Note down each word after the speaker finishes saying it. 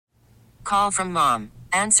Call from mom.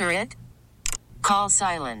 Answer it. Call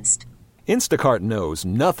silenced. Instacart knows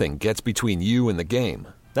nothing gets between you and the game.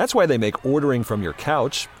 That's why they make ordering from your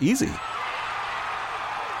couch easy.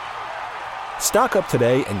 Stock up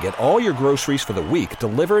today and get all your groceries for the week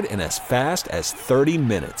delivered in as fast as 30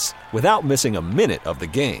 minutes without missing a minute of the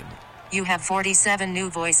game. You have 47 new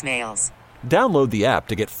voicemails. Download the app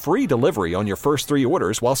to get free delivery on your first 3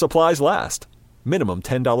 orders while supplies last. Minimum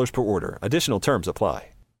 $10 per order. Additional terms apply.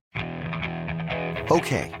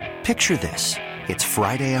 Okay, picture this. It's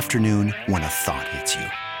Friday afternoon when a thought hits you.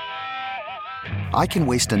 I can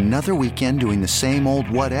waste another weekend doing the same old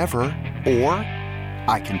whatever, or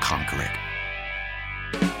I can conquer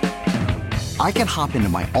it. I can hop into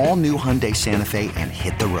my all-new Hyundai Santa Fe and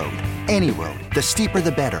hit the road. Any road. The steeper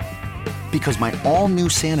the better. Because my all-new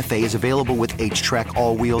Santa Fe is available with H-Track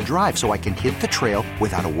all-wheel drive, so I can hit the trail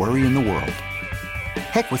without a worry in the world.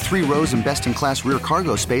 Heck, with 3 rows and best-in-class rear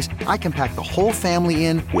cargo space, I can pack the whole family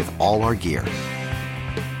in with all our gear.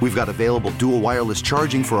 We've got available dual wireless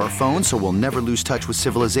charging for our phones, so we'll never lose touch with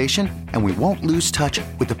civilization, and we won't lose touch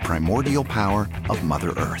with the primordial power of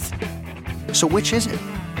Mother Earth. So which is it?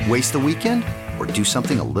 Waste the weekend or do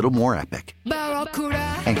something a little more epic?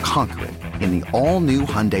 And conquer it in the all-new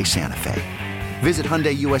Hyundai Santa Fe. Visit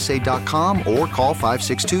HyundaiUSA.com or call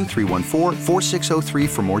 562-314-4603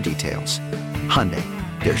 for more details. Hyundai,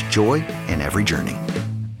 there's joy in every journey.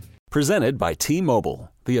 Presented by T-Mobile,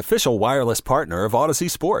 the official wireless partner of Odyssey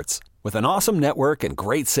Sports. With an awesome network and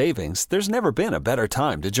great savings, there's never been a better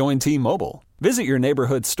time to join T-Mobile. Visit your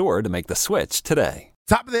neighborhood store to make the switch today.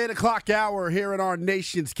 Top of the 8 o'clock hour here in our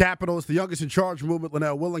nation's capital. It's the youngest in charge movement,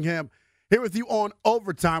 Lynnell Willingham, here with you on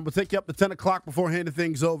Overtime. We'll take you up to 10 o'clock before handing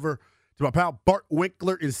things over to my pal Bart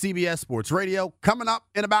Winkler in CBS Sports Radio. Coming up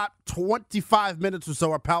in about 25 minutes or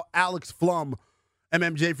so, our pal Alex Flum,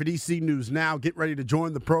 MMJ for DC News Now. Get ready to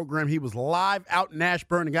join the program. He was live out in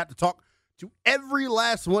Ashburn and got to talk to every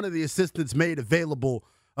last one of the assistants made available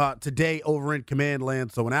today over in Command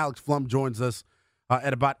Land. So when Alex Flum joins us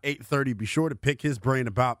at about 8:30, be sure to pick his brain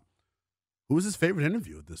about who was his favorite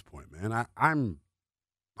interview at this point, man. I'm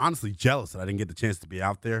honestly jealous that I didn't get the chance to be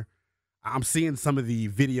out there. I'm seeing some of the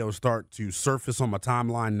videos start to surface on my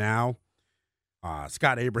timeline now.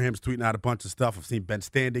 Scott Abraham's tweeting out a bunch of stuff. I've seen Ben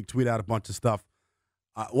Standig tweet out a bunch of stuff.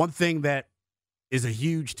 One thing that is a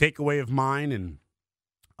huge takeaway of mine, and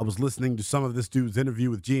I was listening to some of this dude's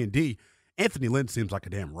interview with G&D, Anthony Lynn seems like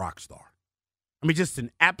a damn rock star. I mean, just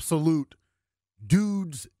an absolute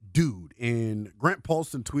dude's dude. And Grant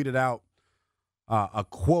Paulson tweeted out a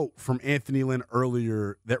quote from Anthony Lynn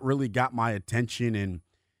earlier that really got my attention, and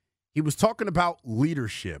he was talking about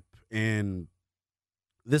leadership, and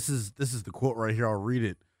this is the quote right here. I'll read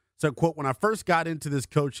it. So, quote, "When I first got into this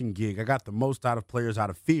coaching gig, I got the most out of players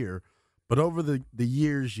out of fear, but over the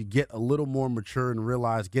years, you get a little more mature and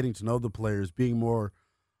realize getting to know the players, being more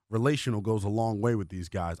relational goes a long way with these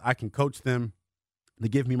guys. I can coach them. They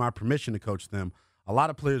give me my permission to coach them. A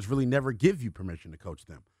lot of players really never give you permission to coach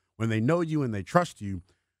them. When they know you and they trust you,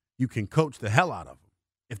 you can coach the hell out of them.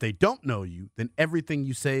 If they don't know you, then everything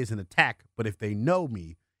you say is an attack. But if they know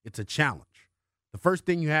me, it's a challenge. The first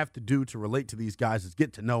thing you have to do to relate to these guys is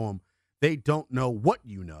get to know them. They don't know what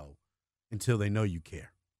you know until they know you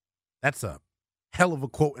care." That's a hell of a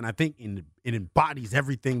quote, and I think it embodies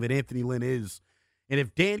everything that Anthony Lynn is. And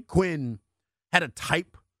if Dan Quinn had a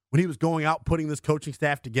type when he was going out putting this coaching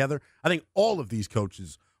staff together, I think all of these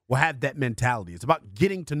coaches will have that mentality. It's about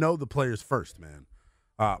getting to know the players first, man,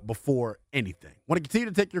 before anything. Want to continue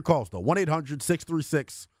to take your calls, though.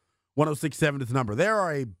 1-800-636-1067 is the number. There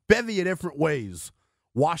are a bevy of different ways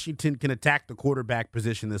Washington can attack the quarterback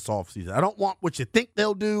position this offseason. I don't want what you think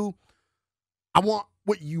they'll do. I want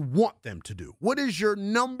what you want them to do. What is your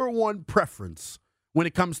number one preference when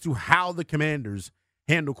it comes to how the Commanders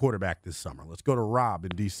handle quarterback this summer? Let's go to Rob in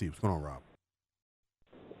D.C. What's going on, Rob?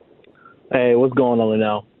 Hey, what's going on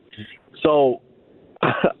now? So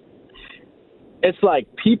it's like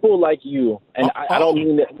people like you, and I don't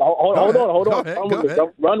mean that. Hold on.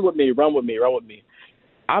 Run with me.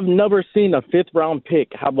 I've never seen a fifth-round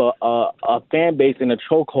pick have a fan base in a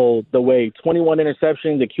chokehold the way 21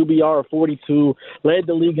 interceptions, the QBR of 42, led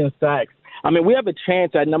the league in sacks. I mean, we have a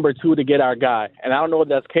chance at number 2 to get our guy. And I don't know if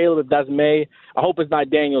that's Caleb, if that's May. I hope it's not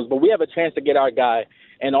Daniels, but we have a chance to get our guy.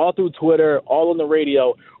 And all through Twitter, all on the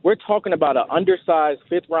radio, we're talking about an undersized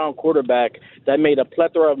fifth-round quarterback that made a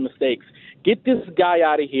plethora of mistakes. Get this guy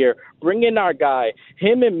out of here. Bring in our guy.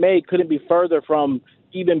 Him and May couldn't be further from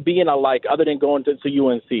even being alike other than going to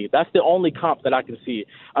UNC. That's the only comp that I can see.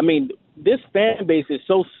 I mean, this fan base is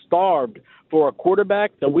so starved for a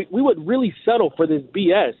quarterback that we would really settle for this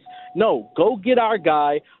BS. No, go get our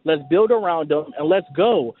guy. Let's build around him, and let's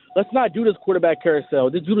go. Let's not do this quarterback carousel.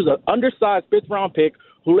 This dude is an undersized fifth-round pick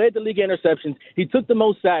who led the league in interceptions. He took the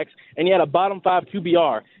most sacks, and he had a bottom-5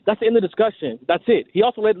 QBR. That's the end of the discussion. That's it. He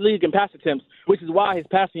also led the league in pass attempts, which is why his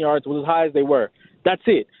passing yards was as high as they were. That's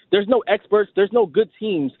it. There's no experts. There's no good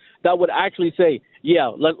teams that would actually say,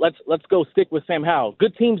 yeah, let's go stick with Sam Howell.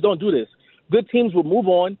 Good teams don't do this. Good teams would move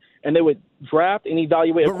on, and they would draft and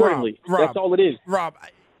evaluate accordingly. Rob, that's all it is. Rob,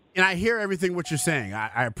 and I hear everything what you're saying.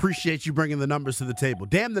 I appreciate you bringing the numbers to the table.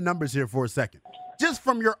 Damn the numbers here for a second. Just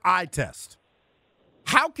from your eye test,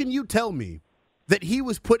 how can you tell me that he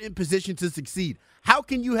was put in position to succeed? How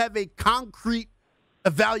can you have a concrete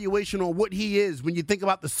evaluation on what he is when you think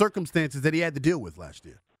about the circumstances that he had to deal with last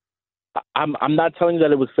year? I'm not telling you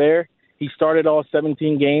that it was fair. He started all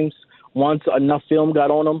 17 games. Once enough film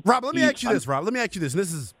got on him. Rob, let me ask you this.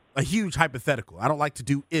 This is a huge hypothetical. I don't like to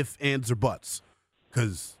do if, ands, or buts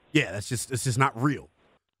because, yeah, it's just not real.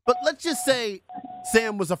 But let's just say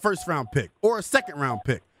Sam was a first-round pick or a second-round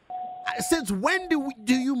pick. Since when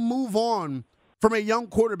do you move on from a young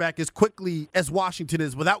quarterback as quickly as Washington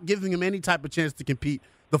is without giving him any type of chance to compete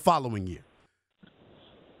the following year?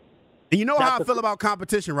 And you know how I feel about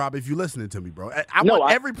competition, Rob, if you're listening to me, bro. I want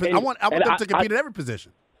them to compete at every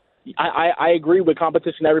position. I agree with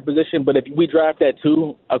competition at every position, but if we draft at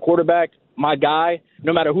 2, a quarterback, my guy,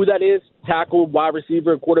 no matter who that is, tackle, wide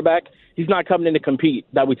receiver, quarterback, he's not coming in to compete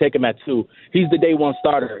that we take him at 2. He's the day one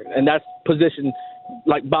starter, and that's position,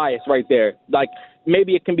 like, bias right there. Like,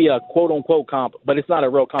 maybe it can be a quote-unquote comp, but it's not a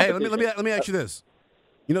real competition. Hey, let me ask you this.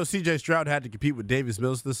 You know C.J. Stroud had to compete with Davis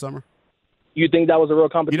Mills this summer? You think that was a real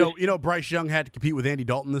competition? You know Bryce Young had to compete with Andy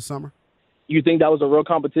Dalton this summer? You think that was a real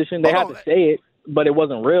competition? They had to say it, but it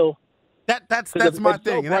wasn't real. That's my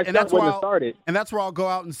thing, and that's where I'll go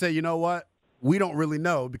out and say, you know what? We don't really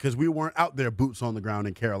know because we weren't out there boots on the ground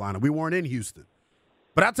in Carolina. We weren't in Houston.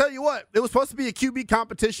 But I'll tell you what, it was supposed to be a QB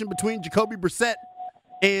competition between Jacoby Brissett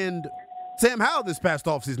and Sam Howell this past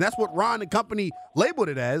offseason. That's what Ron and company labeled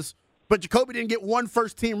it as, but Jacoby didn't get one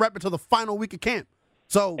first-team rep until the final week of camp.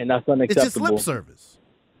 So and that's unacceptable. It's just lip service.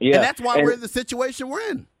 Yeah. And that's why we're in the situation we're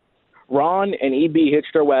in. Ron and EB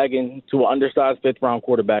hitched their wagon to an undersized fifth-round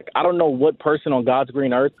quarterback. I don't know what person on God's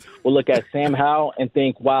green earth will look at Sam Howell and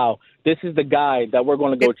think, wow, this is the guy that we're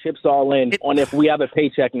going to go chips all in on if we have a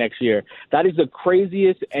paycheck next year. That is the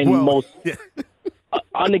craziest and most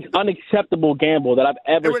unacceptable gamble that I've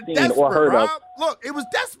ever seen or heard of. Look, it was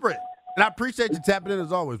desperate. And I appreciate you tapping in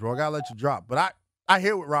as always, bro. I got to let you drop. But I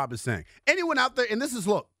hear what Rob is saying. Anyone out there, and this is,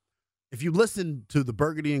 look, if you listen to the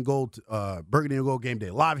Burgundy and Gold Game Day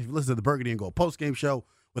Live, if you listen to the Burgundy and Gold postgame show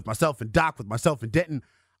with myself and Doc, with myself and Denton,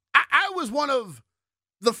 I was one of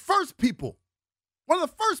the first people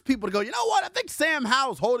to go, you know what? I think Sam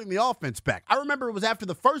Howell's holding the offense back. I remember it was after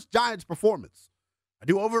the first Giants performance. I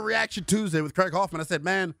do Overreaction Tuesday with Craig Hoffman. I said,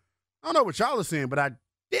 man, I don't know what y'all are saying, but I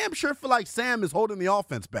damn sure feel like Sam is holding the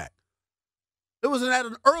offense back. It was at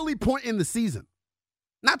an early point in the season.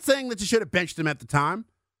 Not saying that you should have benched him at the time,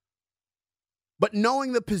 but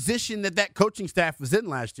knowing the position that coaching staff was in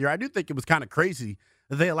last year, I do think it was kind of crazy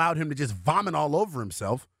that they allowed him to just vomit all over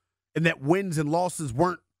himself and that wins and losses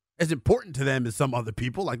weren't as important to them as some other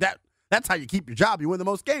people. Like that. That's how you keep your job. You win the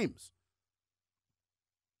most games.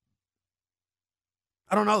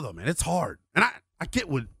 I don't know, though, man. It's hard. And I get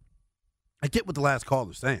what the last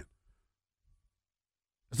caller's saying.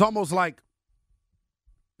 It's almost like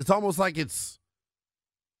it's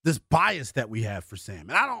this bias that we have for Sam.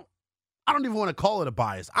 And I don't even want to call it a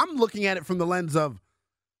bias. I'm looking at it from the lens of,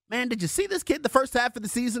 man, did you see this kid the first half of the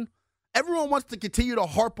season? Everyone wants to continue to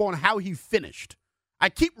harp on how he finished. I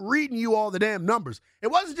keep reading you all the damn numbers. It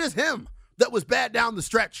wasn't just him that was bad down the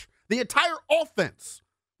stretch. The entire offense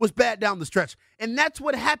was bad down the stretch. And that's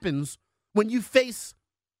what happens when you face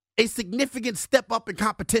a significant step up in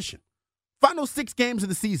competition. Final 6 games of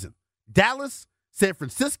the season. Dallas, San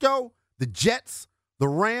Francisco, the Jets, the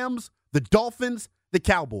Rams, the Dolphins, the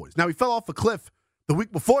Cowboys. Now, he fell off a cliff the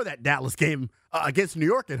week before that Dallas game against New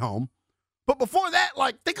York at home. But before that,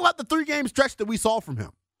 think about the 3-game stretch that we saw from him.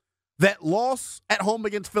 That loss at home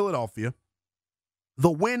against Philadelphia, the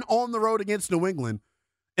win on the road against New England,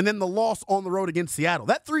 and then the loss on the road against Seattle.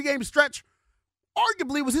 That 3-game stretch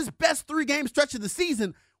arguably was his best 3-game stretch of the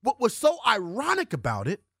season. What was so ironic about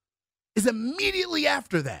it is immediately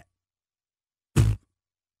after that,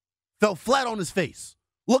 fell flat on his face,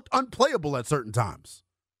 looked unplayable at certain times.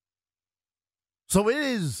 So it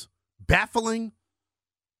is baffling.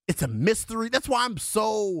 It's a mystery. That's why I'm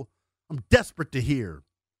desperate to hear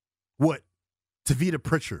what Tavita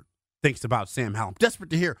Pritchard thinks about Sam Howell. I'm desperate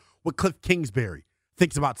to hear what Cliff Kingsbury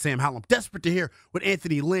thinks about Sam Howell. I'm desperate to hear what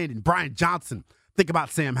Anthony Lynn and Brian Johnson think about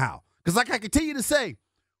Sam Howell. Because like I continue to say,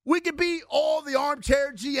 we could be all the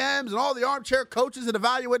armchair GMs and all the armchair coaches and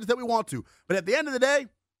evaluators that we want to. But at the end of the day,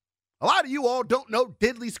 a lot of you all don't know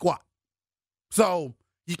diddly squat. So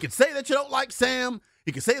you can say that you don't like Sam.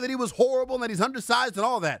 You can say that he was horrible and that he's undersized and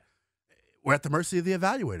all that. We're at the mercy of the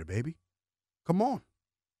evaluator, baby. Come on.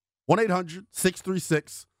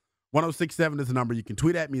 1-800-636-1067 is the number. You can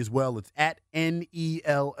tweet at me as well. It's at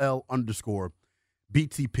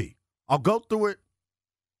NELL_BTP. I'll go through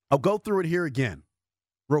it here again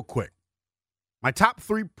real quick. My top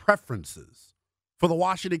 3 preferences for the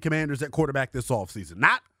Washington Commanders at quarterback this offseason.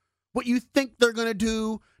 Not what you think they're going to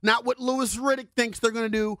do, not what Louis Riddick thinks they're going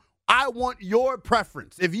to do. I want your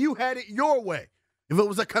preference. If you had it your way, if it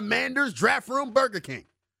was a Commanders draft room Burger King,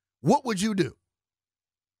 what would you do?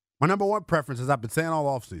 My number 1 preference, as I've been saying all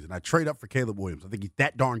offseason, I trade up for Caleb Williams. I think he's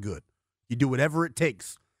that darn good. You do whatever it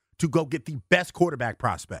takes to go get the best quarterback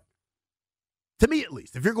prospect. To me, at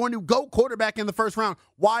least. If you're going to go quarterback in the first round,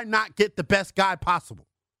 why not get the best guy possible?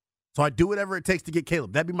 So I do whatever it takes to get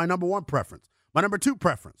Caleb. That'd be my number 1 preference. My number 2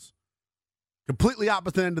 preference, completely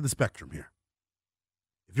opposite end of the spectrum here.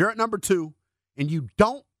 If you're at number 2 and you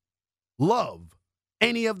don't love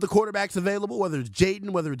any of the quarterbacks available, whether it's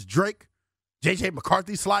Jaden, whether it's Drake, J.J.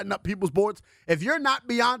 McCarthy sliding up people's boards, if you're not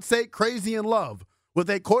Beyonce crazy in love with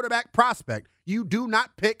a quarterback prospect, you do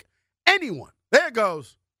not pick anyone. There it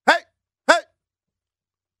goes. Hey.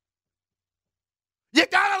 You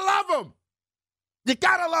gotta love them. You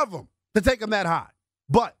gotta love them to take them that high.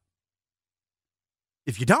 But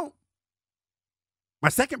if you don't, my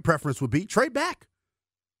second preference would be trade back.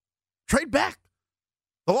 Trade back.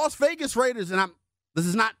 The Las Vegas Raiders, and this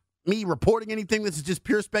is not me reporting anything, this is just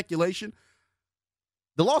pure speculation.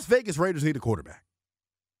 The Las Vegas Raiders need a quarterback.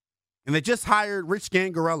 And they just hired Rich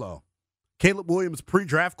Scangarello, Caleb Williams'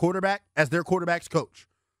 pre-draft quarterback, as their quarterback's coach.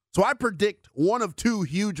 So I predict one of 2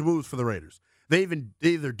 huge moves for the Raiders. They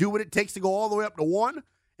either do what it takes to go all the way up to 1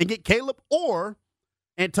 and get Caleb, or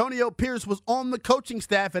Antonio Pierce was on the coaching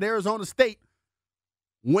staff at Arizona State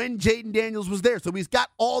when Jaden Daniels was there. So he's got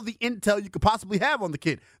all the intel you could possibly have on the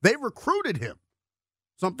kid. They recruited him.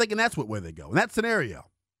 So I'm thinking that's what way they go. In that scenario,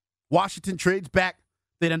 Washington trades back.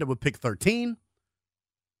 They'd end up with pick 13,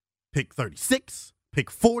 pick 36, pick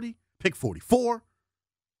 40, pick 44,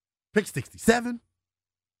 pick 67.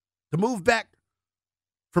 To move back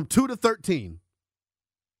from 2 to 13,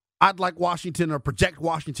 I'd like Washington, or project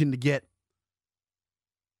Washington, to get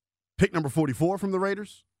pick number 44 from the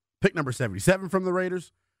Raiders, pick number 77 from the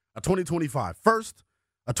Raiders, a 2025 first,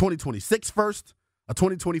 a 2026 first, a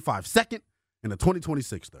 2025 second, and a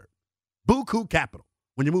 2026 third. Buku capital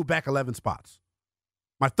when you move back 11 spots.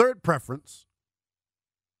 My third preference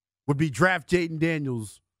would be draft Jaden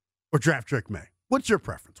Daniels or draft Drake May. What's your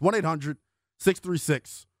preference?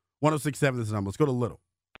 1-800-636-1067 is the number. Let's go to Little.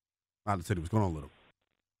 Out City. What's going on, Little?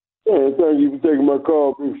 Yeah, thank you for taking my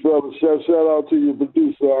call, big fella. Shout out to your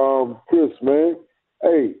producer, Chris, man.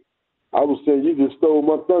 Hey, I was saying you just stole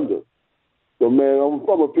my thunder. So, man, I'm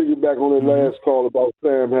going to piggyback on that last call about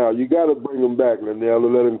Sam Howell. You got to bring him back, Lynnell,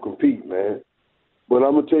 and let him compete, man. But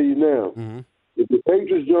I'm going to tell you now, if the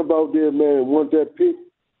Patriots jump out there, man, and want that pick,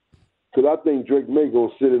 because I think Drake May going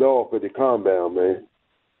to sit it off at the combine, man.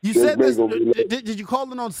 You said this. Did you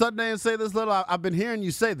call in on Sunday and say this, Little? I've been hearing you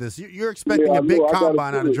say this. You're expecting a big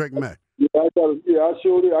combine out of Drake May. I showed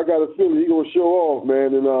it. I got a feeling he's going to show off,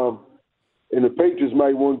 man. And the Patriots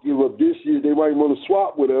might want to give up this year. They might want to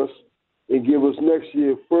swap with us and give us next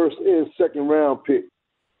year first and second round pick.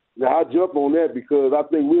 Now, I jump on that because I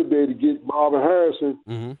think we'll be able to get Marvin Harrison,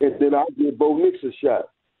 and then I'll give Bo Nix a shot.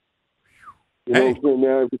 You know what I'm saying,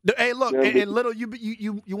 man? Hey, look, and Little,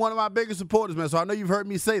 you one of my biggest supporters, man, so I know you've heard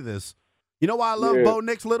me say this. You know why I love Bo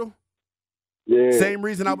Nix, Little? Yeah. Same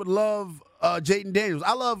reason I would love Jaden Daniels.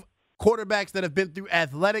 I love quarterbacks that have been through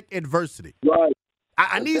athletic adversity. Right.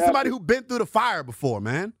 I need somebody who's been through the fire before,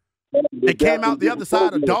 man. They came out the other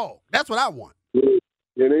side of dog. That's what I want.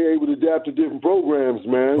 Yeah, they're able to adapt to different programs,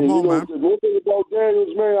 man. Come on, man. One thing about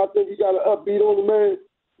Daniels, man, I think he got an upbeat on the man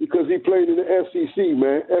because he played in the SEC,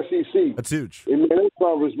 man. SEC. That's huge. And, man, that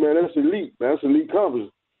conference, man, that's elite, man. That's elite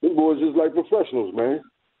conference. Them boys just like professionals, man.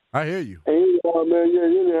 I hear you. Anyhow,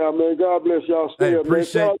 man, God bless y'all. Stay up, man.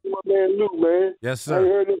 Shout out to my man Lou, man. Yes, sir. I ain't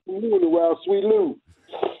heard nothing from you in a while, sweet Lou.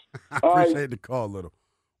 I appreciate the call, Little.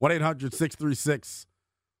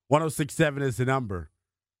 1-800-636-1067 is the number.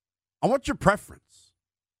 I want your preference.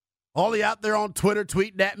 All you out there on Twitter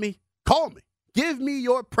tweeting at me, call me. Give me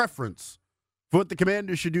your preference for what the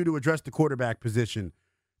Commanders should do to address the quarterback position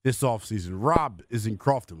this offseason. Rob is in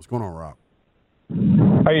Crofton. What's going on, Rob?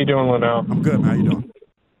 How you doing, Lynnell? I'm good, man. How you doing?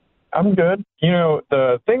 I'm good.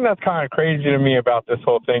 The thing that's kind of crazy to me about this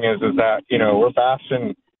whole thing is that, we're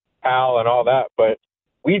bashing Al and all that, but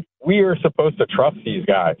we are supposed to trust these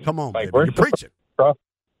guys. Come on, like, baby. we're You're preaching. To trust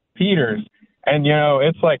Peters. And,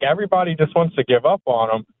 it's like everybody just wants to give up on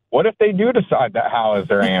them. What if they do decide that Hal is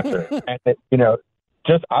their answer? And,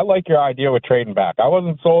 I like your idea with trading back. I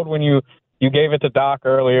wasn't sold when you gave it to Doc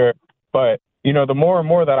earlier, but, the more and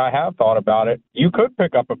more that I have thought about it, you could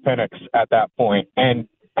pick up a Penix at that point and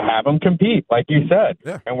have them compete, like you said.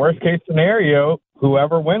 Yeah. And worst case scenario,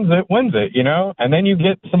 whoever wins it, and then you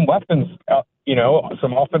get some weapons,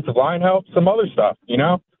 some offensive line help, some other stuff,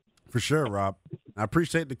 For sure, Rob. I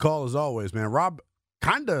appreciate the call as always, man. Rob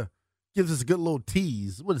kind of gives us a good little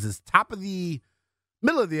tease. What is this?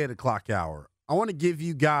 Middle of the 8 o'clock hour. I want to give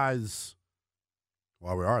you guys,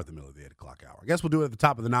 well, we are at the middle of the 8 o'clock hour. I guess we'll do it at the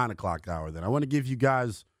top of the 9 o'clock hour then. I want to give you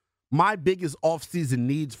guys my biggest offseason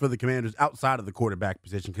needs for the Commanders outside of the quarterback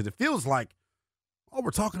position, because it feels like all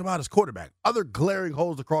we're talking about is quarterback. Other glaring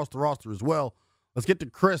holes across the roster as well. Let's get to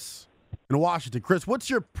Chris in Washington. Chris, what's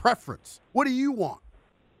your preference? What do you want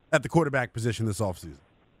at the quarterback position this offseason?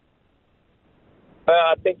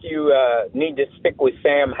 I think you need to stick with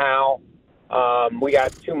Sam Howell. We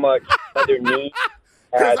got too much other needs.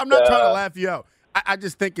 Chris, I'm not trying to laugh you out. I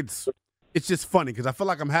just think it's just funny because I feel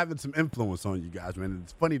like I'm having some influence on you guys, man.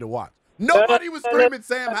 It's funny to watch. Nobody was screaming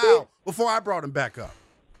Sam Howell before I brought him back up.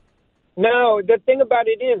 No, the thing about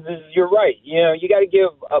it is you're right. You got to give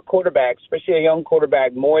a quarterback, especially a young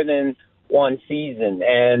quarterback, more than one season.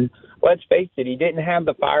 And let's face it, he didn't have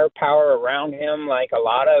the firepower around him like a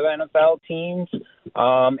lot of NFL teams,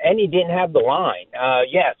 and he didn't have the line.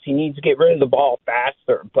 Yes, he needs to get rid of the ball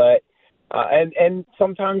faster, but and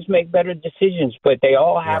sometimes make better decisions. But they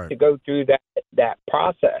all have to go through that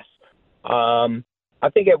process. I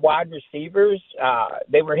think at wide receivers,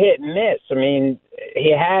 they were hit and miss. I mean,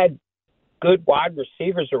 he had good wide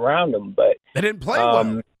receivers around him, but they didn't play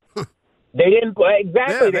well. They didn't play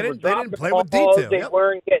exactly. Yeah, they didn't play balls. with detail. They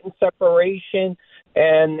weren't getting separation,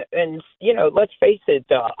 and let's face it.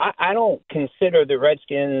 I don't consider the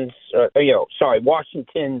Redskins,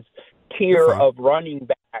 Washington's tier of running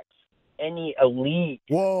backs any elite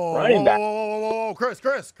running back. Whoa, Chris,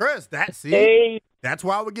 that's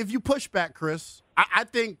why I would give you pushback, Chris. I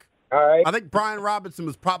think. All right. I think Brian Robinson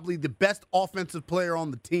was probably the best offensive player on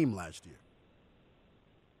the team last year.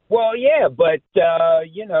 Well, yeah, but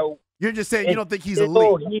you're just saying you don't think he's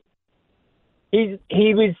elite.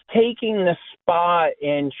 He was taking the spot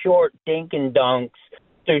in short dink and dunks,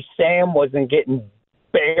 so Sam wasn't getting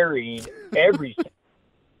buried every.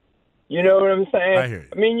 You know what I'm saying? I hear you.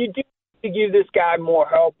 I mean, you do give this guy more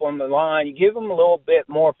help on the line. You give him a little bit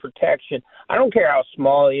more protection. I don't care how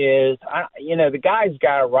small he is. The guy's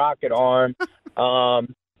got a rocket arm.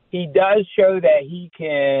 He does show that he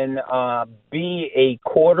can be a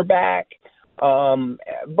quarterback.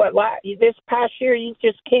 But this past year, you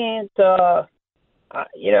just can't. It's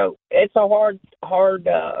a hard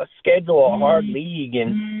schedule, a hard league,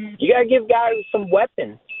 and you got to give guys some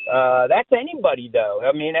weapons. That's anybody, though.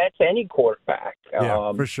 I mean, that's any quarterback.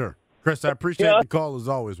 Yeah, for sure. Chris, I appreciate the call as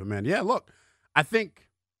always, but man, yeah, look, I think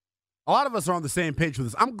a lot of us are on the same page with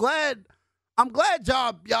this. I'm glad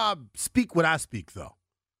y'all speak what I speak, though.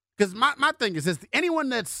 Because my thing is this, anyone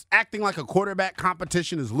that's acting like a quarterback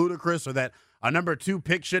competition is ludicrous or that a number 2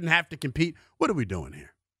 pick shouldn't have to compete, what are we doing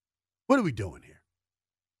here? If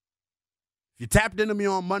you tapped into me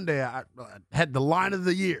on Monday, I had the line of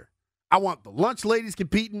the year. I want the lunch ladies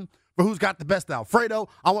competing for who's got the best Alfredo.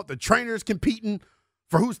 I want the trainers competing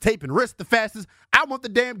for who's taping wrist the fastest. I want the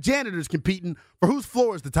damn janitors competing for whose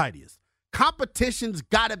floor is the tidiest. Competition's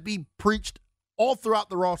got to be preached all throughout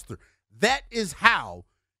the roster. That is how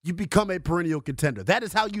you become a perennial contender. That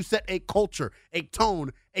is how you set a culture, a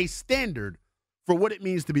tone, a standard for what it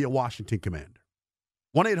means to be a Washington Commander.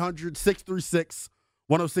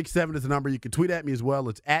 1-800-636-1067 is the number. You can tweet at me as well.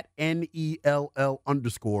 It's at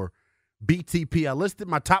NELL_BTP. I listed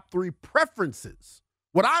my top 3 preferences,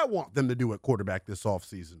 what I want them to do at quarterback this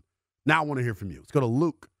offseason. Now I want to hear from you. Let's go to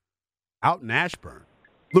Luke out in Ashburn.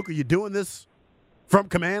 Luke, are you doing this from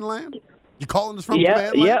Command Land? You calling this from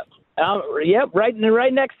Command Land? Yep, right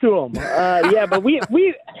next to him. But we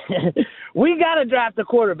got to draft a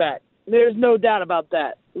quarterback. There's no doubt about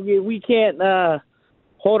that. We can't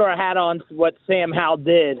hold our hat on to what Sam Howell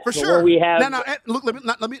did. For sure. We have. No, Luke,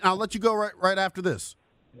 I'll let you go right after this.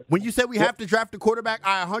 When you said we have to draft a quarterback,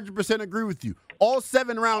 I 100% agree with you. All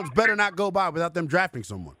 7 rounds better not go by without them drafting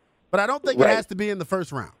someone. But I don't think it has to be in the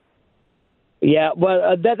first round. Yeah,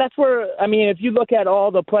 well, that's where, I mean, if you look at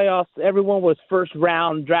all the playoffs, everyone was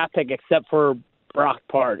first-round draft pick except for Brock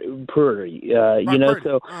Purdy.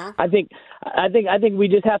 So I think we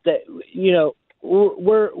just have to,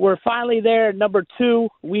 we're finally there. Number 2,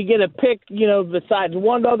 we get a pick, besides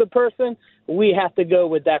one other person, we have to go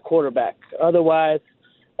with that quarterback. Otherwise,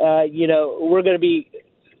 we're going to be,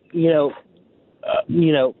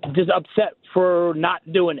 just upset for not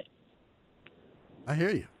doing it. I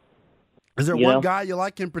hear you. Is there one guy you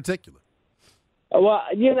like in particular? Well,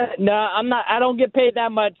 no, I'm not. I don't get paid that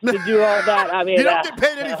much to do all that. I mean, you don't get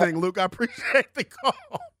paid anything, Luke. I appreciate the call.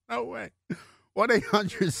 No way.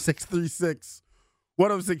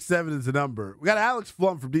 1-800-636-1067 is the number. We got Alex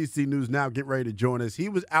Flum from DC News Now. Get ready to join us. He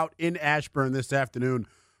was out in Ashburn this afternoon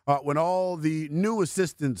when all the new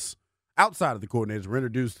assistants outside of the coordinators were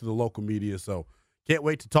introduced to the local media. So can't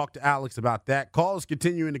wait to talk to Alex about that. Calls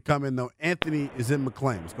continuing to come in, though. Anthony is in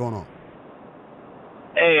McLean. What's going on?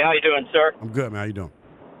 Hey, how you doing, sir? I'm good, man. How you doing?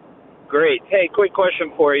 Great. Hey, quick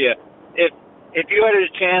question for you. If you had a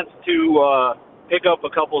chance to pick up a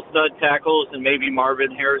couple stud tackles and maybe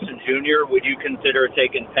Marvin Harrison Jr., would you consider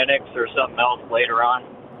taking Penix or something else later on?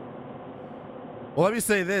 Well, let me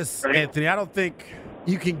say this, Anthony. I don't think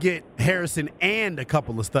you can get Harrison and a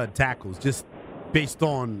couple of stud tackles just based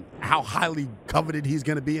on how highly coveted he's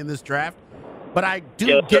going to be in this draft. But I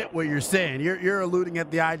do get what you're saying. You're alluding at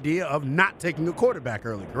the idea of not taking a quarterback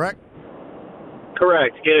early, correct?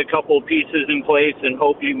 Correct. Get a couple pieces in place and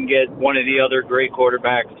hope you can get one of the other great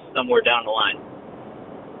quarterbacks somewhere down the line.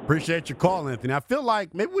 Appreciate your call, Anthony. I feel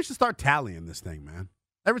like maybe we should start tallying this thing, man.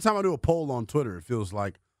 Every time I do a poll on Twitter, it feels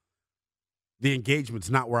like the engagement's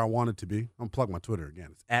not where I want it to be. I'm going to plug my Twitter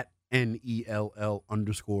again. It's at NELL_BTP.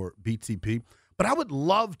 But I would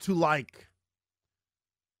love to,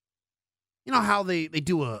 you know how they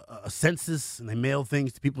do a census and they mail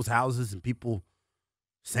things to people's houses and people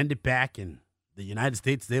send it back and the United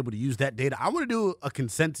States is able to use that data? I want to do a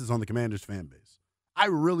consensus on the Commanders fan base. I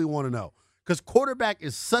really want to know because quarterback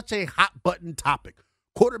is such a hot button topic.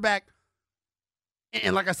 Quarterback,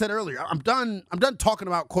 and like I said earlier, I'm done talking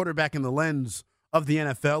about quarterback in the lens of the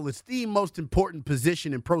NFL. It's the most important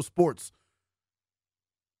position in pro sports.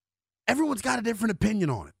 Everyone's got a different opinion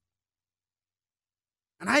on it.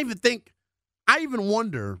 And I even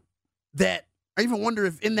wonder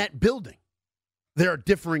if in that building there are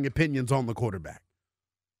differing opinions on the quarterback.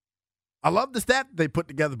 I love the stat that they put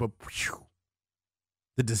together, but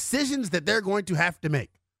the decisions that they're going to have to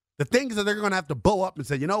make, the things that they're going to have to bow up and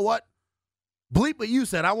say, you know what? Bleep what you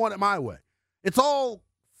said. I want it my way. It's all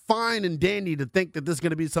fine and dandy to think that this is going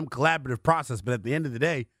to be some collaborative process, but at the end of the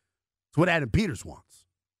day, it's what Adam Peters wants.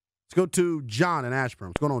 Let's go to John in Ashburn.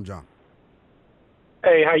 What's going on, John?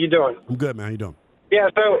 Hey, how you doing? I'm good, man. How you doing? Yeah,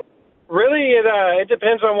 so really it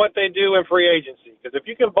depends on what they do in free agency. Because if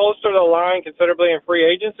you can bolster the line considerably in free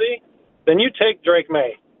agency, then you take Drake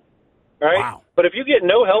May, right? Wow. But if you get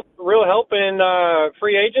no real help in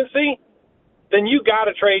free agency, then you got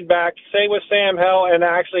to trade back, say with Sam Hell, and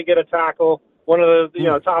actually get a tackle, one of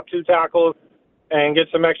the top 2 tackles, and get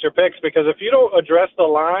some extra picks. Because if you don't address the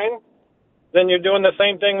line, then you're doing the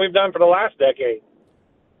same thing we've done for the last decade.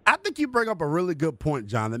 I think you bring up a really good point,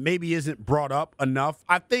 John, that maybe isn't brought up enough.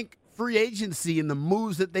 I think free agency and the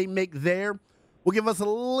moves that they make there will give us a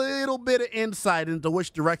little bit of insight into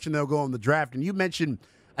which direction they'll go in the draft. And you mentioned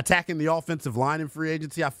attacking the offensive line in free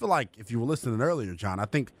agency. I feel like if you were listening earlier, John, I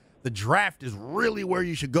think the draft is really where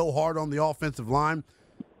you should go hard on the offensive line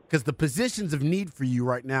because the positions of need for you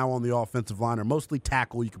right now on the offensive line are mostly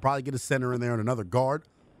tackle. You could probably get a center in there and another guard.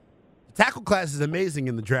 The tackle class is amazing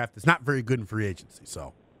in the draft. It's not very good in free agency,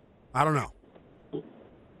 so I don't know.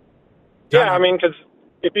 Yeah, I mean, because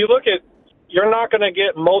if you look at, you're not going to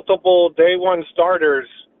get multiple day one starters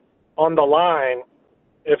on the line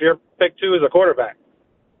if your pick 2 is a quarterback.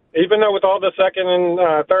 Even though with all the second and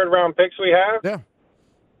third round picks we have, yeah.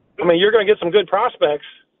 I mean, you're going to get some good prospects,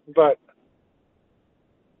 but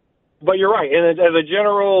you're right. And as a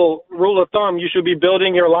general rule of thumb, you should be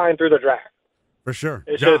building your line through the draft. For sure.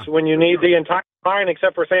 It's John. just when you need the entire line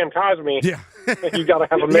except for Sam Cosmi, you got to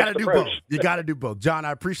have a mixed approach. You got to do both. John,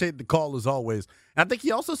 I appreciate the call as always. And I think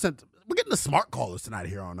he also we're getting the smart callers tonight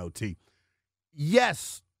here on OT.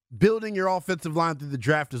 Yes, building your offensive line through the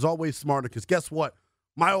draft is always smarter because guess what?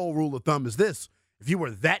 My old rule of thumb is this. If you were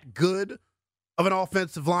that good of an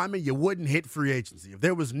offensive lineman, you wouldn't hit free agency. If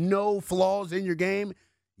there was no flaws in your game,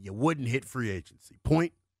 you wouldn't hit free agency.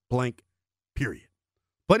 Point blank, period.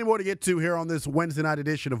 Plenty more to get to here on this Wednesday night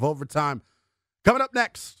edition of Overtime. Coming up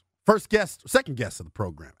next, second guest of the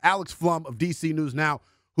program, Alex Flum of DC News Now,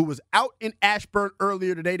 who was out in Ashburn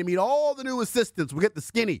earlier today to meet all the new assistants. We get the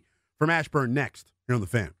skinny from Ashburn next here on The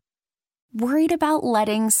Fan. Worried about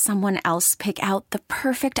letting someone else pick out the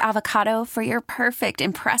perfect avocado for your perfect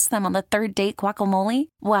impress them on the third date guacamole?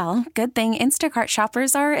 Well, good thing Instacart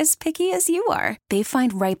shoppers are as picky as you are. They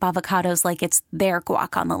find ripe avocados like it's their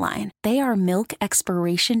guac on the line. They are milk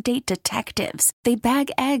expiration date detectives. They bag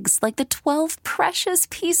eggs like the 12 precious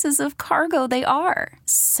pieces of cargo they are.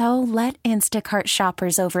 So let Instacart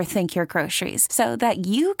shoppers overthink your groceries so that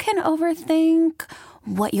you can overthink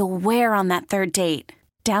what you'll wear on that third date.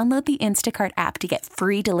 Download the Instacart app to get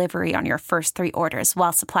free delivery on your first 3 orders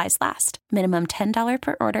while supplies last. Minimum $10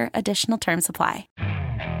 per order. Additional terms apply.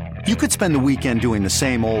 You could spend the weekend doing the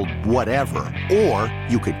same old whatever, or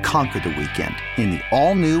you could conquer the weekend in the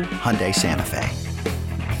all-new Hyundai Santa Fe.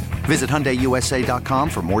 Visit HyundaiUSA.com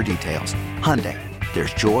for more details. Hyundai,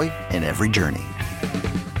 there's joy in every journey.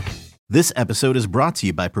 This episode is brought to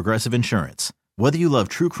you by Progressive Insurance. Whether you love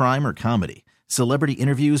true crime or comedy, celebrity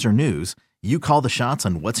interviews or news, you call the shots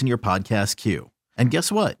on what's in your podcast queue. And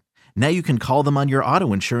guess what? Now you can call them on your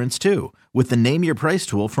auto insurance too with the Name Your Price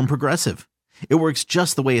tool from Progressive. It works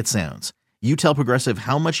just the way it sounds. You tell Progressive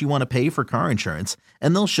how much you want to pay for car insurance,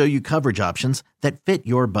 and they'll show you coverage options that fit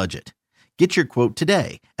your budget. Get your quote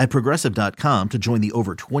today at Progressive.com to join the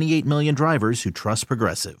over 28 million drivers who trust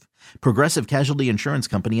Progressive. Progressive Casualty Insurance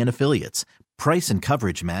Company and Affiliates. Price and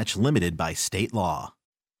coverage match limited by state law.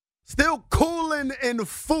 Still cooling and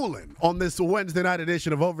fooling on this Wednesday night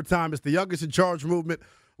edition of Overtime. It's the youngest in charge movement,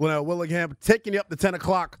 Lynnell Willingham, taking you up to 10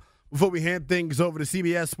 o'clock before we hand things over to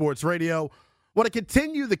CBS Sports Radio. Want to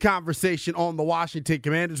continue the conversation on the Washington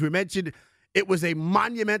Commanders. We mentioned it was a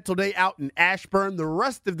monumental day out in Ashburn. The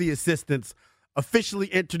rest of the assistants officially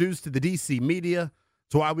introduced to the D.C. media.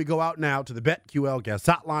 So why we go out now to the BetQL Gas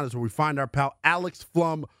Hotline is where we find our pal Alex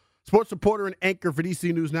Flum, sports reporter and anchor for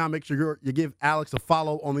DC News Now. Make sure you give Alex a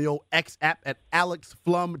follow on the old X app at Alex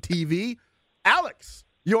Flum TV. Alex,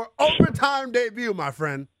 your overtime debut, my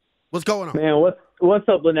friend. What's going on? Man, what's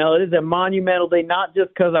up, Lynnell? It is a monumental day, not just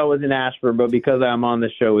because I was in Ashburn, but because I'm on the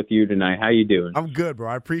show with you tonight. How you doing? I'm good, bro.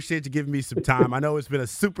 I appreciate you giving me some time. I know it's been a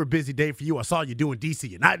super busy day for you. I saw you doing DC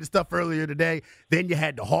United stuff earlier today. Then you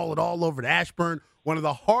had to haul it all over to Ashburn, one of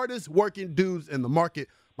the hardest working dudes in the market.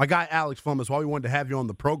 My guy, Alex Flum, is why we wanted to have you on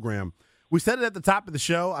the program. We said it at the top of the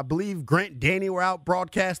show. I believe Grant and Danny were out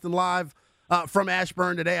broadcasting live from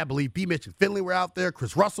Ashburn today. I believe B. Mitch and Finley were out there.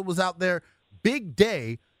 Chris Russell was out there. Big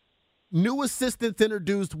day. New assistants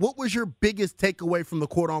introduced. What was your biggest takeaway from the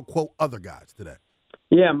quote-unquote other guys today?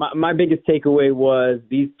 Yeah, my biggest takeaway was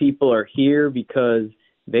these people are here because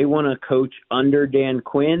they want to coach under Dan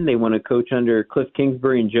Quinn. They want to coach under Cliff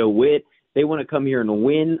Kingsbury and Joe Witt. They want to come here and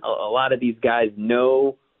win. A lot of these guys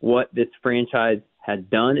know what this franchise has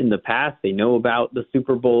done in the past. They know about the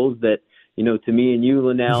Super Bowls that, you know, to me and you,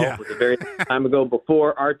 Lynnell, was a very long time ago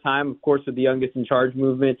before our time, of course, with the youngest in charge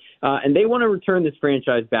movement. And they want to return this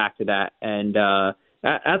franchise back to that. And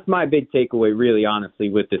that's my big takeaway, really, honestly,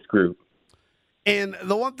 with this group. And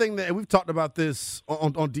the one thing that we've talked about this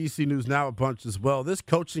on DC News Now a bunch as well, this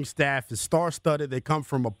coaching staff is star-studded. They come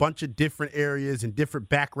from a bunch of different areas and different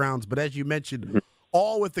backgrounds. But as you mentioned,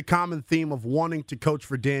 all with the common theme of wanting to coach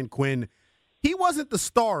for Dan Quinn. He wasn't the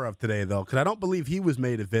star of today, though, because I don't believe he was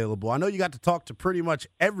made available. I know you got to talk to pretty much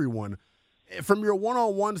everyone. From your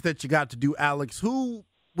one-on-ones that you got to do, Alex, who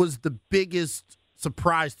was the biggest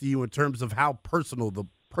surprise to you in terms of how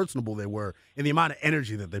personable they were and the amount of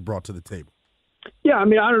energy that they brought to the table? Yeah, I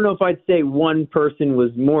mean, I don't know if I'd say one person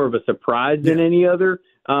was more of a surprise than any other.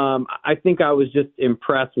 I think I was just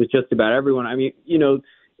impressed with just about everyone. I mean, you know,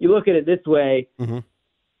 you look at it this way.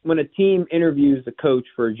 When a team interviews a coach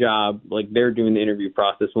for a job, like they're doing the interview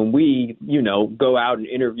process, when we, you know, go out and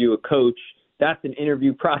interview a coach, that's an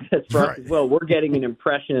interview process for us as well. We're getting an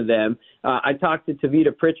impression of them. I talked to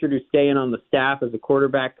Tavita Pritchard, who's staying on the staff as a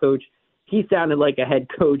quarterback coach. He sounded like a head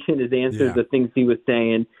coach in his answers, the things he was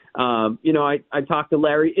saying. You know, I talked to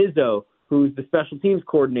Larry Izzo, who's the special teams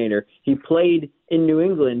coordinator. He played in New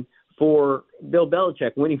England for Bill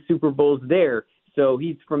Belichick, winning Super Bowls there. So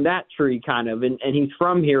he's from that tree kind of, and he's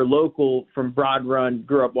from here, local, from Broad Run,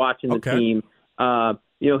 grew up watching the team.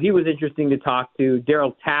 You know, he was interesting to talk to.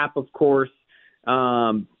 Darryl Tapp, of course,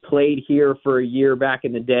 played here for a year back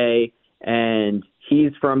in the day, and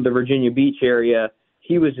he's from the Virginia Beach area.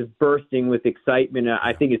 He was just bursting with excitement.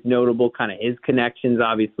 I think it's notable kind of his connections.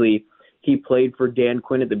 Obviously, he played for Dan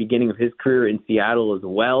Quinn at the beginning of his career in Seattle as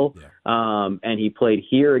well. And he played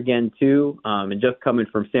here again, too, and just coming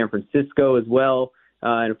from San Francisco as well.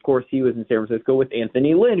 And, of course, he was in San Francisco with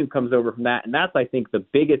Anthony Lynn, who comes over from that. And that's, I think, the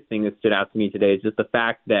biggest thing that stood out to me today is just the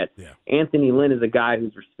fact that Anthony Lynn is a guy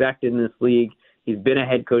who's respected in this league. He's been a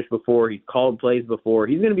head coach before. He's called plays before.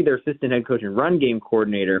 He's going to be their assistant head coach and run game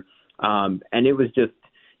coordinator. And he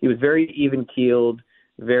was very even-keeled,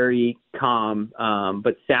 very calm,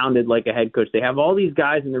 but sounded like a head coach. They have all these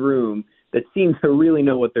guys in the room that seem to really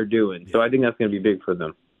know what they're doing. So I think that's going to be big for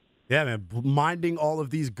them. Yeah, man. Minding all of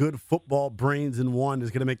these good football brains in one is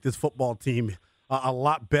going to make this football team a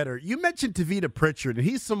lot better. You mentioned Tavita Pritchard, and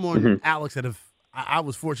he's someone, Alex, that if I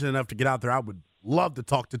was fortunate enough to get out there, I would love to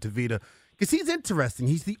talk to Tavita because he's interesting.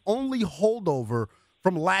 He's the only holdover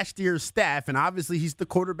from last year's staff, and obviously he's the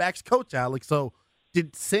quarterback's coach, Alex. So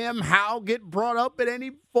did Sam Howell get brought up in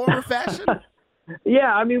any form or fashion?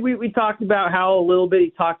 Yeah, I mean, we talked about how a little bit. He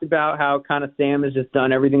talked about how kind of Sam has just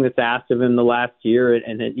done everything that's asked of him the last year,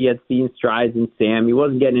 and he had seen strides in Sam. He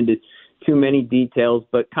wasn't getting into too many details,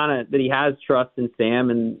 but kind of that he has trust in Sam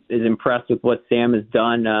and is impressed with what Sam has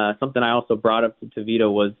done. Something I also brought up to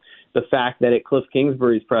Tavita was the fact that at Cliff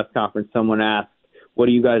Kingsbury's press conference, someone asked, what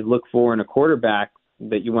do you guys look for in a quarterback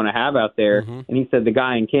that you want to have out there? And he said, the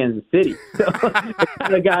guy in Kansas City. So I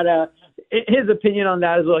kind of got his opinion on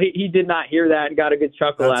that as well. He did not hear that and got a good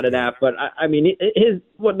chuckle out of that. But I mean,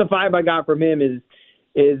 what the vibe I got from him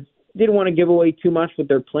is didn't want to give away too much with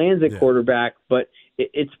their plans at quarterback, but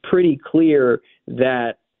it's pretty clear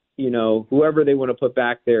that, whoever they want to put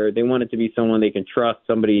back there, they want it to be someone they can trust,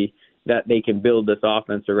 somebody that they can build this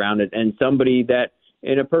offense around it, and somebody that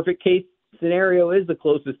in a perfect case scenario is the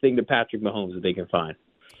closest thing to Patrick Mahomes that they can find.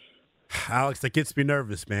 Alex, that gets me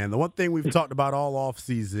nervous, man. The one thing we've talked about all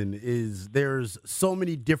offseason is there's so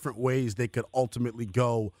many different ways they could ultimately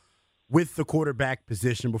go with the quarterback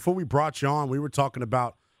position. Before we brought you on, we were talking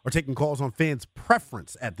about or taking calls on fans'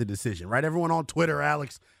 preference at the decision, right? Everyone on Twitter,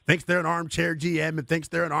 Alex, thinks they're an armchair GM and thinks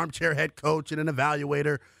they're an armchair head coach and an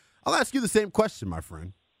evaluator. I'll ask you the same question, my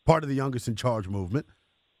friend, part of the Youngest in Charge movement.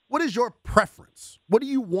 What is your preference? What do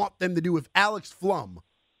you want them to do if Alex Flum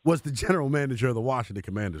was the general manager of the Washington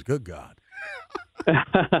Commanders? Good God.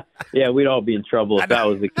 Yeah, we'd all be in trouble if that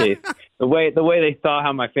was the case. The way they saw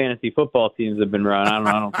how my fantasy football teams have been run,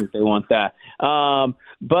 I don't think they want that.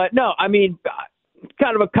 But no, I mean,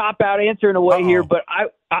 kind of a cop-out answer in a way here, but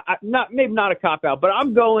maybe not a cop-out, but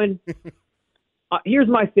I'm going here's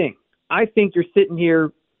my thing. I think you're sitting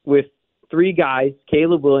here with three guys,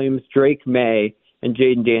 Caleb Williams, Drake May, and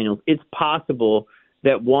Jaden Daniels. It's possible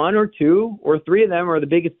that one or two or three of them are the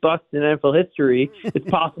biggest busts in NFL history. It's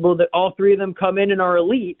possible that all three of them come in and are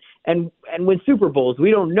elite and win Super Bowls.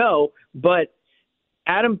 We don't know, but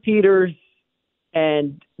Adam Peters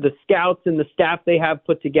and the scouts and the staff they have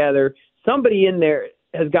put together, somebody in there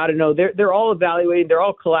has got to know. They're all evaluating. They're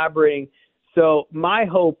all collaborating. So my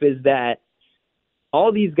hope is that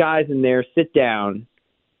all these guys in there sit down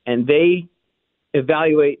and they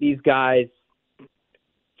evaluate these guys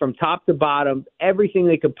from top to bottom, everything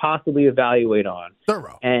they could possibly evaluate on.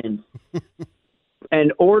 Thorough. And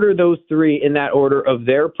order those three in that order of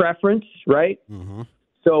their preference, right? Mm-hmm.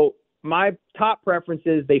 So my top preference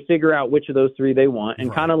is they figure out which of those three they want.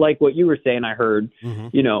 And kind of like what you were saying, I heard,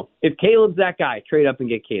 if Caleb's that guy, trade up and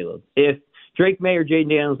get Caleb. If Drake May or Jaden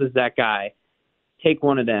Daniels is that guy, take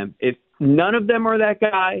one of them. If none of them are that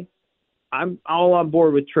guy, I'm all on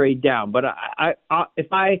board with trade down. But I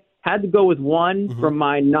if I had to go with one from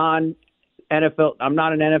my non-NFL, I'm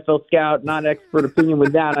not an NFL scout, not an expert opinion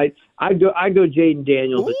with that. I go Jaden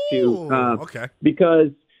Daniels at two. Okay.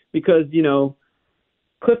 Because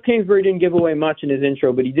Cliff Kingsbury didn't give away much in his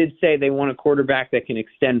intro, but he did say they want a quarterback that can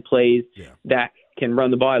extend plays, that can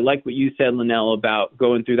run the ball. I like what you said, Lynnell, about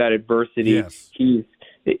going through that adversity. Yes.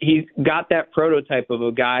 He's got that prototype of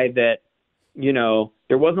a guy that,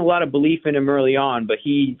 there wasn't a lot of belief in him early on, but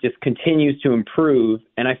he just continues to improve.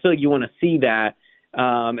 And I feel like you want to see that.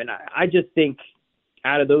 And I just think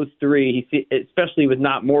out of those three, especially with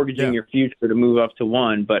not mortgaging your future to move up to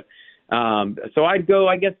one. But so I'd go,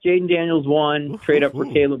 I guess, Jaden Daniels one, trade up for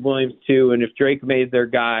Caleb Williams two. And if Drake May's their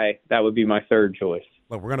guy, that would be my third choice.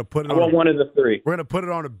 Look, we're going to put it I want one of the three. We're going to put it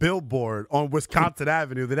on a billboard on Wisconsin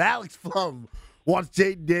Avenue that Alex Flum wants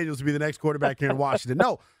Jaden Daniels to be the next quarterback here in Washington.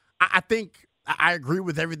 No, I think I agree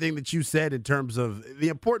with everything that you said in terms of the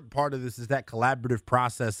important part of this is that collaborative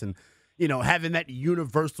process and, having that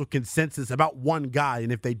universal consensus about one guy.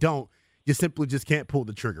 And if they don't, you simply just can't pull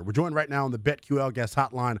the trigger. We're joined right now on the BetQL guest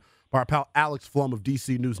hotline by our pal Alex Flum of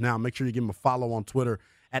DC News Now. Make sure you give him a follow on Twitter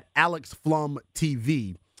at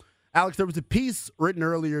AlexFlumTV. Alex, there was a piece written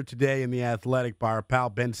earlier today in The Athletic by our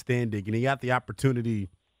pal Ben Standig, and he got the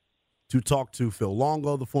opportunity to talk to Phil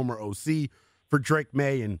Longo, the former OC for Drake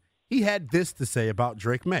May, and he had this to say about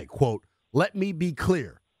Drake May, quote, "Let me be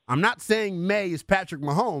clear. I'm not saying May is Patrick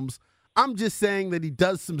Mahomes. I'm just saying that he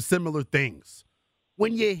does some similar things."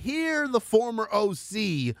 When you hear the former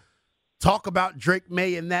OC talk about Drake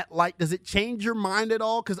May in that light, does it change your mind at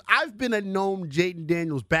all? Because I've been a known Jaden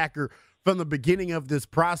Daniels backer from the beginning of this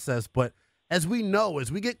process, but as we know,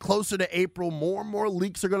 as we get closer to April, more and more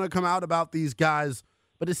leaks are going to come out about these guys,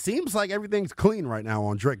 but it seems like everything's clean right now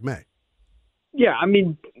on Drake May. Yeah, I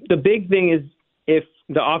mean, the big thing is if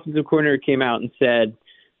the offensive coordinator came out and said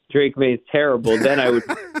Drake May is terrible, then I would.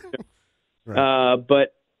 Right.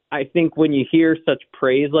 But I think when you hear such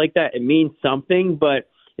praise like that, it means something, but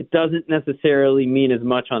it doesn't necessarily mean as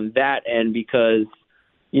much on that end because,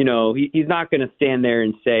 you know, he's not going to stand there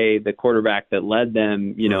and say the quarterback that led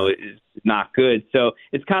them, you know, is not good. So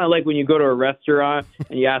it's kind of like when you go to a restaurant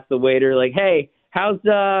and you ask the waiter, like, hey, how's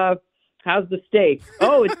the steak?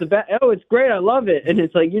 Oh, it's the best. Oh, it's great. I love it. And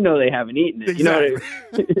it's like, you know, they haven't eaten it. Exactly. You know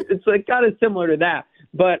what I mean? It's like kind of similar to that.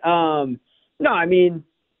 But no, I mean,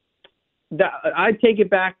 I'd take it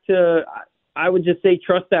back to, I would just say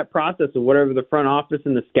trust that process of whatever the front office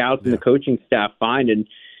and the scouts and the coaching staff find. And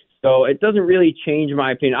so it doesn't really change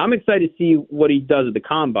my opinion. I'm excited to see what he does at the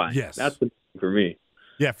Combine. Yes. That's the thing for me.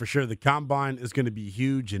 Yeah, for sure. The Combine is going to be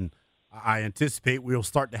huge, and I anticipate we'll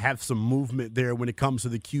start to have some movement there when it comes to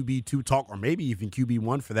the QB2 talk, or maybe even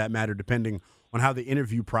QB1 for that matter, depending on how the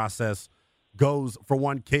interview process goes for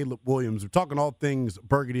one Caleb Williams. We're talking all things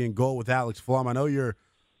burgundy and gold with Alex Flum. I know you're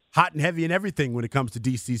hot and heavy and everything when it comes to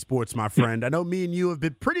DC sports, my friend. I know me and you have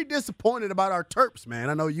been pretty disappointed about our Terps, man.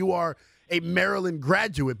 I know you are a Maryland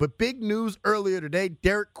graduate, but big news earlier today,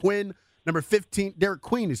 Derek Queen, number 15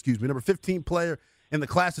 player in the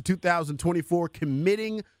class of 2024,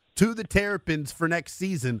 committing to the Terrapins for next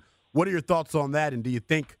season. What are your thoughts on that, and do you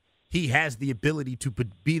think he has the ability to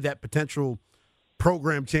be that potential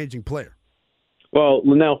program-changing player? Well,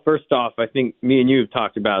 Lynnell, first off, I think me and you have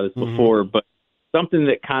talked about this before, but something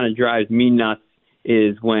that kind of drives me nuts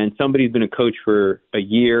is when somebody's been a coach for a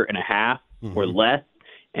year and a half or less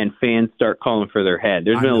and fans start calling for their head.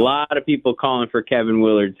 There's been a lot of people calling for Kevin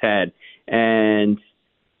Willard's head. And,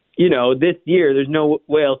 you know, this year, there's no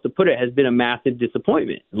way else to put it, has been a massive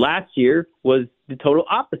disappointment. Last year was the total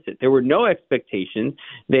opposite. There were no expectations.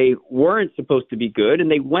 They weren't supposed to be good,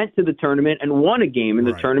 and they went to the tournament and won a game in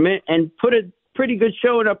the tournament and put a pretty good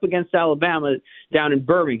showing up against Alabama down in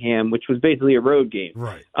Birmingham, which was basically a road game.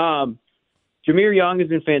 Right. Jameer Young has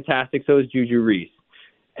been fantastic. So has Juju Reese.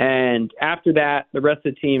 And after that, the rest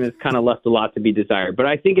of the team has kind of left a lot to be desired. But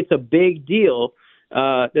I think it's a big deal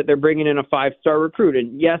that they're bringing in a 5-star recruit.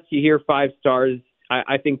 And yes, you hear 5 stars.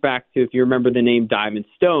 I think back to, if you remember the name Diamond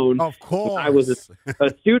Stone. Of course. When I was a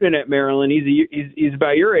student at Maryland. He's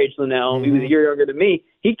about your age, Lynnell. He was a year younger than me.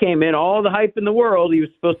 He came in, all the hype in the world. He was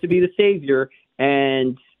supposed to be the savior.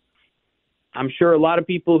 And I'm sure a lot of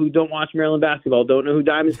people who don't watch Maryland basketball don't know who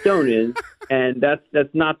Diamond Stone is. And that's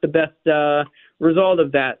not the best result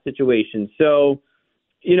of that situation. So,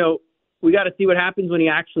 you know, we got to see what happens when he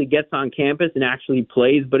actually gets on campus and actually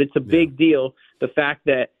plays. But it's a big deal, the fact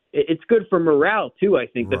that it's good for morale, too, I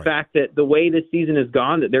think. The fact that the way this season has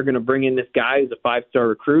gone, that they're going to bring in this guy who's a 5-star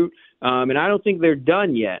recruit. And I don't think they're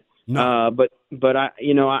done yet. No. But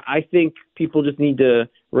I think people just need to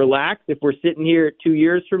relax. If we're sitting here 2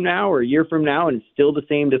 years from now or a year from now and it's still the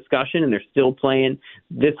same discussion and they're still playing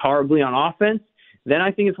this horribly on offense, then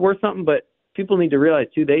I think it's worth something. But people need to realize,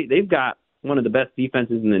 too, they've got one of the best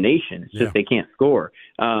defenses in the nation. It's just they can't score.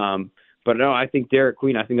 But no, I think Derek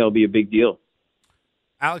Queen, I think that'll be a big deal.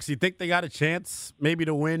 Alex, you think they got a chance maybe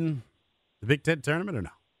to win the Big Ten tournament or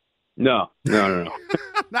no? No.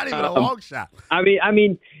 Not even a long shot. I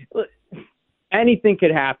mean, anything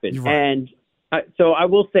could happen. Right. And so I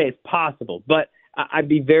will say it's possible, but I'd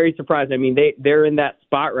be very surprised. I mean, they're in that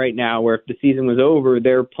spot right now where if the season was over,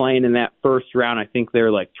 they're playing in that first round. I think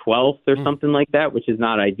they're like 12th or something like that, which is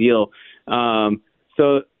not ideal.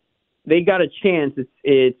 So they got a chance.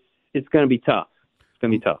 It's going to be tough. It's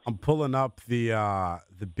going to be tough. I'm pulling up the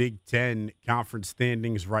Big Ten conference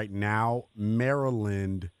standings right now.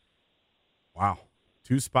 Maryland, wow,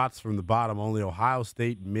 2 spots from the bottom. Only Ohio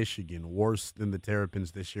State, Michigan, worse than the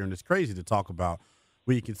Terrapins this year. And it's crazy to talk about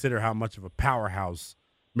when you consider how much of a powerhouse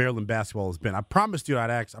Maryland basketball has been. I promised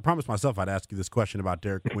myself I'd ask you this question about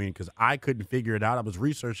Derek Queen because I couldn't figure it out. I was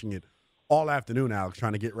researching it all afternoon, Alex,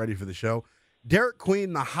 trying to get ready for the show. Derek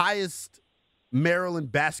Queen, the highest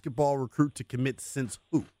Maryland basketball recruit to commit since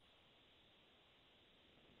who?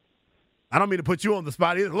 I don't mean to put you on the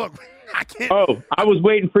spot either. Look, I can't. Oh, I was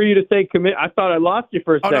waiting for you to say commit. I thought I lost you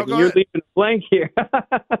for a second. No, You're ahead. leaving a blank here.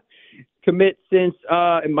 Commit since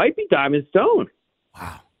it might be Diamond Stone.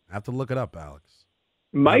 Wow. I have to look it up, Alex.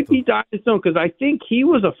 Might be Diamond Stone because I think he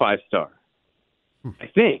was a 5-star. I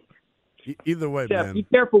think. Either way, yeah, man. Be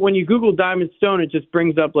careful when you Google Diamond Stone; it just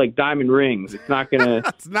brings up like diamond rings. It's not gonna.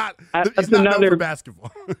 It's not. That's not another for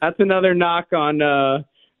basketball. That's another knock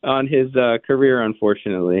on his career,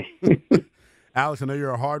 unfortunately. Alex, I know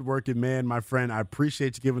you're a hardworking man, my friend. I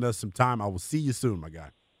appreciate you giving us some time. I will see you soon, my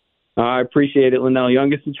guy. I appreciate it, Lynnell.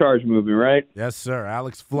 Youngest in charge movement, right? Yes, sir.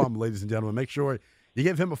 Alex Flum, ladies and gentlemen. Make sure you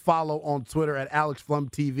give him a follow on Twitter at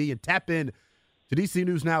AlexFlumTV and tap in to DC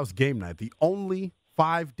News Now's Game Night, the only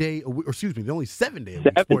 5-day, or excuse me, the only 7-day a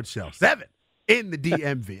week sports show. 7 in the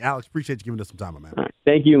DMV. Alex, appreciate you giving us some time, my man. All right.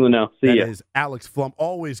 Thank you, Lynnell. See ya. That is Alex Flum.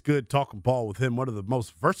 Always good talking ball with him. One of the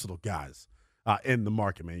most versatile guys in the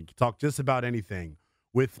market, man. You can talk just about anything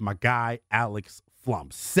with my guy, Alex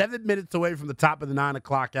Flum. 7 minutes away from the top of the 9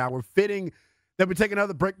 o'clock hour. Fitting that we take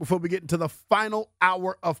another break before we get into the final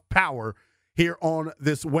hour of power here on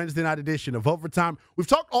this Wednesday night edition of Overtime. We've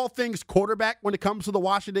talked all things quarterback when it comes to the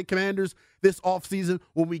Washington Commanders this offseason.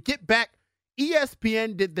 When we get back,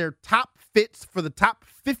 ESPN did their top fits for the top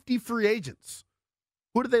 50 free agents.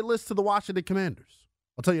 Who did they list to the Washington Commanders?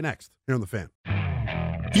 I'll tell you next here on The Fan.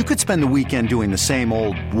 You could spend the weekend doing the same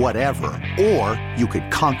old whatever, or you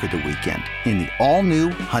could conquer the weekend in the all-new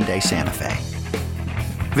Hyundai Santa Fe.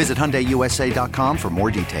 Visit HyundaiUSA.com for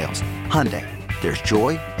more details. Hyundai, there's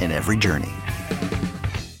joy in every journey.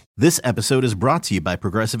 This episode is brought to you by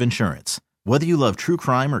Progressive Insurance. Whether you love true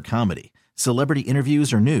crime or comedy, celebrity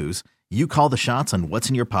interviews or news, you call the shots on what's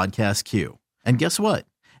in your podcast queue. And guess what?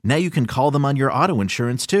 Now you can call them on your auto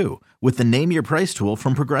insurance too with the Name Your Price tool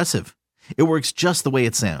from Progressive. It works just the way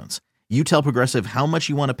it sounds. You tell Progressive how much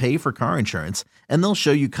you want to pay for car insurance, and they'll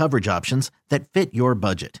show you coverage options that fit your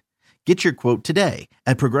budget. Get your quote today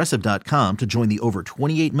at Progressive.com to join the over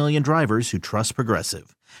 28 million drivers who trust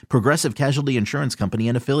Progressive. Progressive Casualty Insurance Company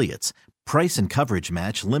and Affiliates. Price and coverage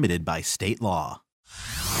match limited by state law.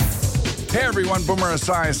 Hey everyone, Boomer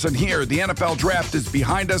Esiason here. The NFL Draft is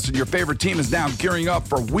behind us and your favorite team is now gearing up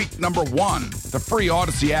for week number 1. The free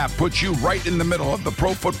Odyssey app puts you right in the middle of the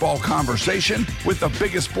pro football conversation with the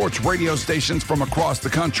biggest sports radio stations from across the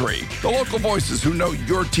country. The local voices who know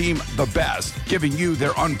your team the best, giving you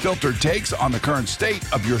their unfiltered takes on the current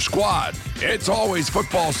state of your squad. It's always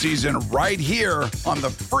football season right here on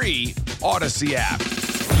the free Odyssey app.